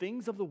the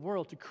things of the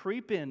world to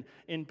creep in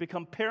and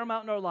become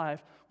paramount in our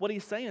life, what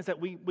he's saying is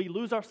that we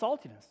lose our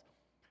saltiness.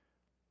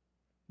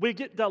 We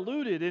get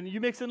diluted, and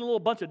you mix in a little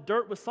bunch of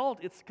dirt with salt,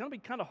 it's going to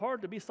be kind of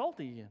hard to be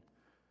salty again.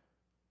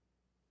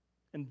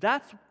 And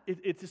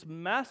it's just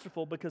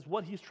masterful, because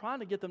what he's trying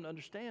to get them to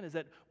understand is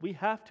that we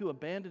have to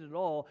abandon it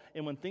all.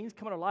 And when things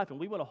come in our life and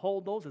we want to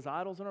hold those as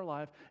idols in our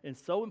life and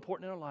so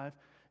important in our life,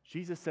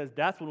 Jesus says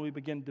that's when we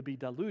begin to be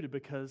diluted,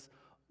 because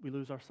we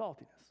lose our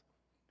saltiness,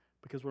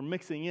 because we're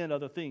mixing in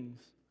other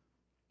things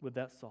with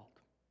that salt.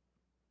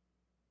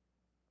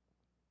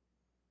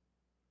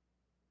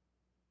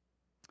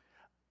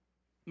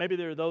 Maybe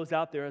there are those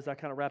out there, as I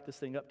kind of wrap this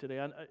thing up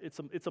today, it's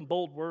some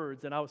bold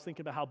words, and I was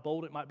thinking about how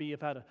bold it might be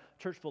if I had a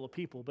church full of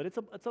people, but it's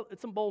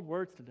some bold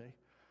words today.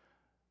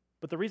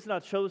 But the reason I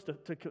chose to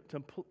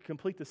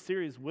complete the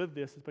series with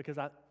this is because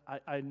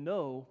I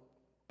know,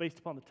 based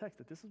upon the text,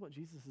 that this is what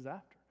Jesus is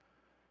after.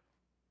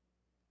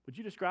 Would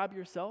you describe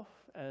yourself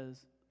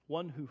as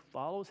one who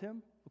follows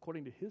him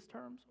according to his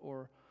terms,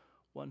 or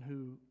one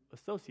who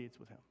associates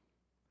with him?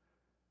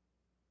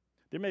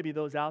 There may be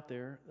those out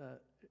there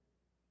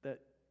that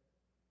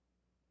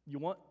you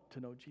want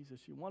to know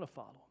Jesus, you want to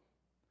follow him.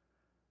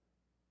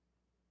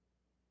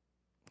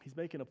 He's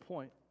making a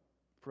point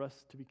for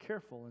us to be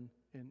careful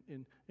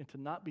and to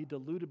not be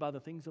deluded by the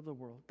things of the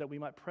world, that we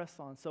might press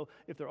on. So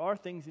if there are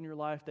things in your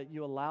life that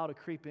you allow to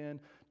creep in,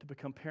 to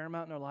become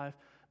paramount in our life,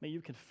 may you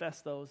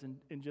confess those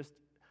and just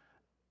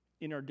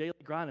in our daily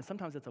grind. And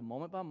sometimes it's a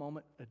moment by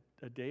moment,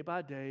 a day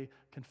by day,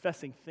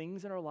 confessing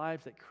things in our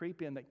lives that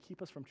creep in, that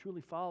keep us from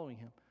truly following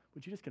him.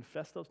 Would you just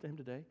confess those to him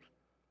today?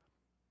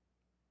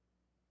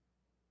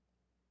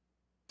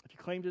 If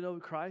you claim to know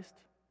Christ,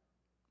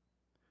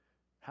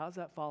 how's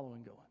that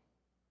following going?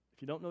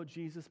 If you don't know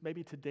Jesus,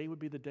 maybe today would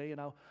be the day, and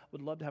I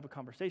would love to have a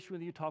conversation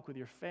with you, talk with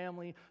your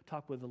family,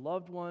 talk with a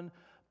loved one,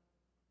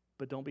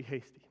 but don't be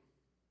hasty.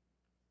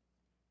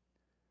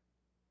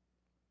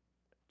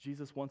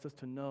 Jesus wants us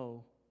to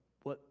know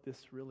what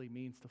this really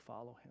means to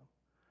follow him.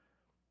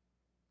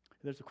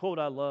 There's a quote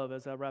I love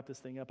as I wrap this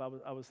thing up.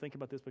 I was thinking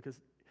about this because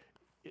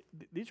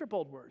these are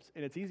bold words,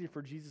 and it's easy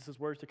for Jesus'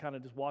 words to kind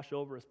of just wash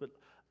over us, but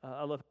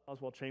I love how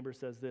Oswald Chambers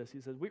says this. He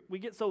says, we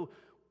get so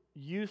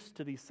used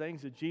to these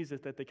sayings of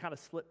Jesus that they kind of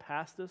slip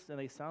past us, and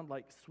they sound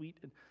like sweet,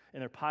 and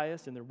they're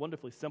pious, and they're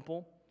wonderfully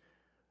simple,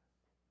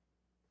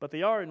 but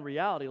they are in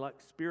reality like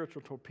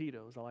spiritual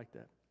torpedoes. I like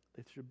that.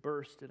 They should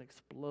burst and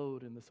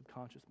explode in the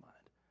subconscious mind.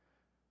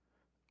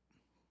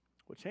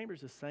 What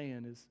Chambers is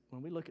saying is,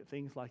 when we look at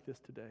things like this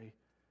today,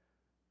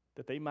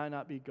 that they might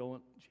not be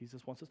going,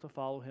 Jesus wants us to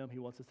follow him, he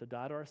wants us to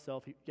die to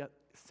ourselves. He got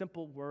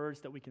simple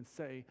words that we can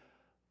say,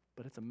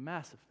 but it's a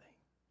massive thing.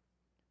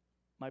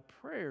 My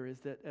prayer is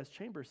that, as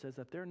Chambers says,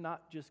 that they're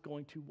not just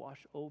going to wash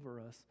over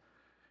us,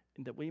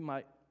 and that we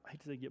might, I hate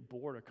to say get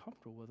bored or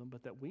comfortable with them,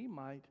 but that we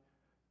might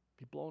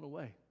be blown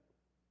away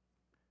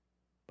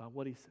by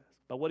what he says,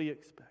 by what he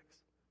expects.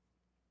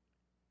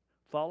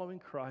 Following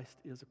Christ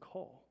is a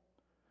call.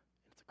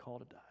 It's a call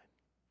to die.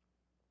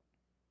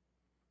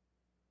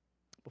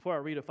 Before I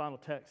read a final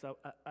text,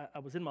 I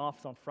was in my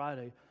office on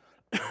Friday.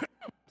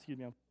 Excuse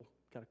me, I've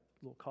got a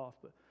little cough,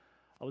 but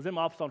I was in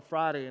my office on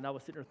Friday, and I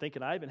was sitting there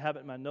thinking, I even have it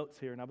in my notes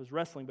here, and I was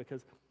wrestling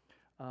because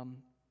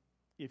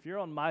if you're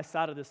on my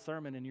side of this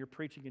sermon and you're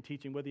preaching and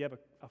teaching, whether you have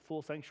a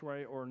full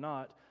sanctuary or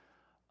not,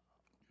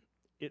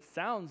 it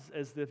sounds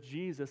as if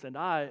Jesus and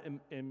I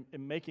am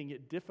making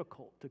it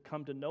difficult to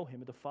come to know him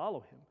and to follow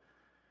him.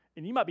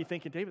 And you might be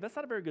thinking, David, that's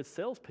not a very good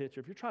sales pitch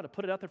if you're trying to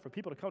put it out there for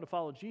people to come to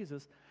follow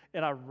Jesus.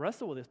 And I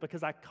wrestle with this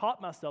because I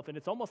caught myself, and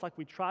it's almost like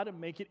we try to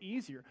make it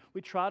easier.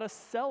 We try to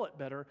sell it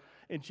better.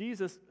 And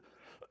Jesus,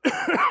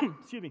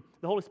 excuse me,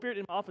 the Holy Spirit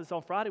in my office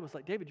on Friday was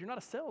like, David, you're not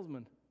a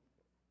salesman.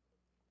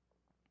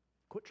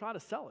 Quit trying to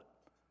sell it.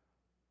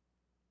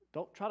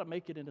 Don't try to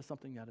make it into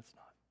something that it's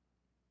not.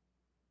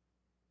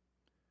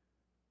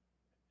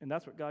 And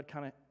that's what God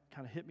kind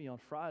of hit me on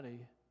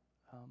Friday,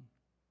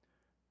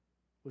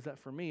 was that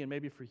for me and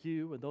maybe for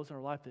you and those in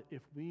our life, that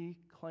if we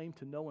claim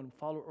to know and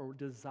follow or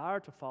desire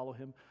to follow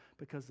him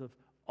because of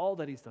all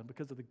that he's done,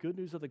 because of the good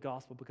news of the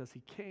gospel, because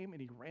he came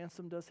and he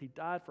ransomed us, he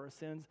died for our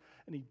sins,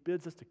 and he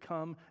bids us to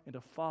come and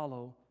to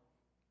follow,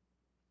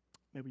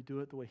 may we do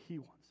it the way he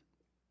wants it.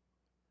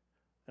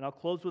 And I'll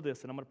close with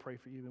this, and I'm going to pray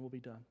for you, and we'll be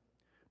done.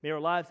 May our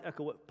lives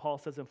echo what Paul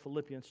says in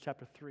Philippians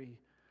chapter 3,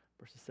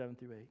 verses 7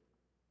 through 8.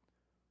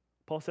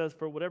 Paul says,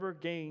 "For whatever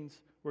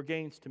gains were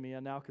gains to me, I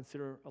now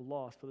consider a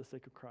loss for the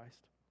sake of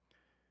Christ.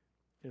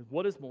 And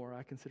what is more,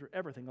 I consider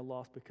everything a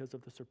loss because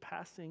of the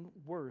surpassing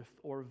worth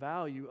or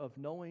value of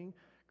knowing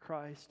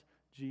Christ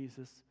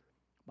Jesus,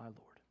 my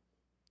Lord,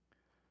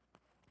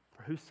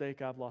 for whose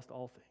sake I've lost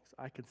all things.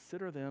 I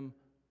consider them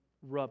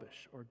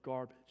rubbish or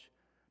garbage,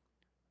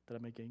 that I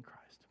may gain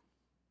Christ."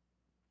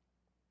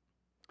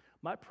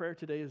 My prayer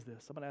today is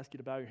this. I'm going to ask you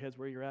to bow your heads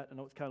where you're at. I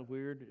know it's kind of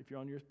weird if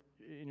you're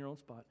in your own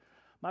spot.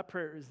 My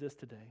prayer is this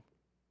today.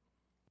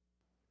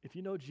 If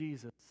you know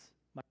Jesus,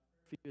 my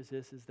prayer is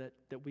this, is that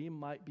we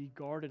might be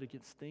guarded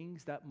against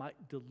things that might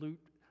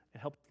dilute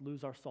and help us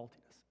lose our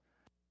saltiness.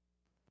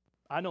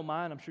 I know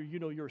mine. I'm sure you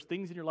know yours.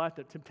 Things in your life,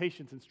 that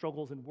temptations and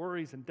struggles and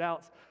worries and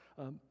doubts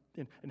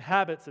and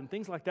habits and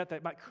things like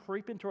that might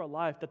creep into our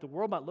life, that the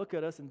world might look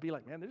at us and be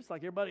like, man, they're just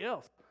like everybody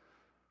else.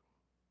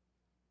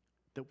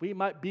 That we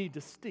might be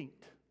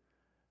distinct.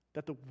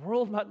 That the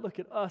world might look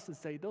at us and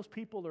say, those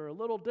people are a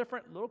little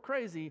different, a little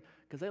crazy,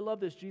 because they love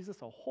this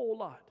Jesus a whole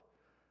lot.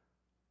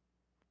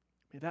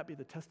 May that be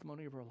the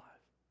testimony of our life.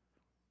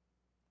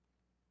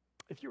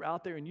 If you're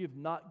out there and you've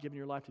not given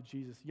your life to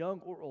Jesus,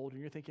 young or old,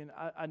 and you're thinking,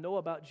 I know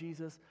about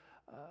Jesus,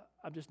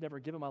 I've just never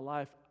given my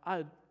life,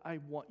 I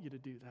want you to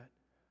do that.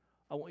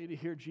 I want you to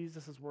hear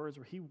Jesus' words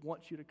where he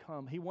wants you to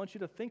come. He wants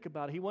you to think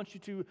about it. He wants you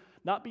to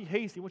not be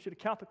hasty. He wants you to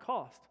count the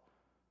cost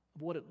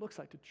of what it looks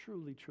like to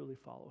truly, truly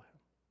follow him.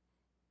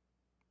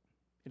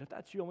 And if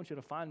that's you, I want you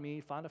to find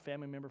me, find a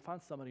family member,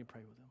 find somebody and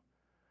pray with them.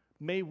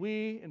 May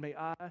we and may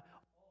I,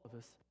 all of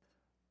us,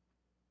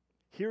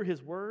 hear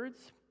his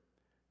words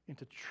and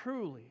to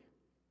truly,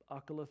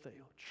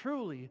 akalatheo,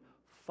 truly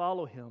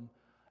follow him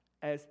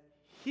as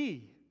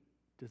he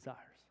desires,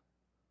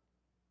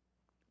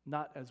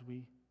 not as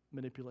we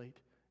manipulate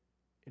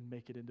and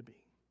make it into being.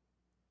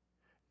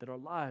 That our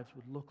lives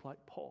would look like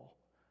Paul,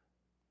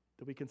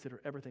 that we consider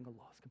everything a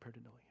loss compared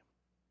to knowing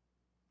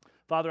him.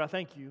 Father, I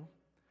thank you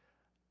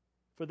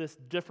for this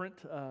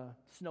different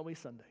snowy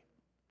Sunday.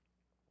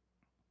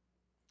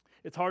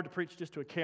 It's hard to preach just to a camera.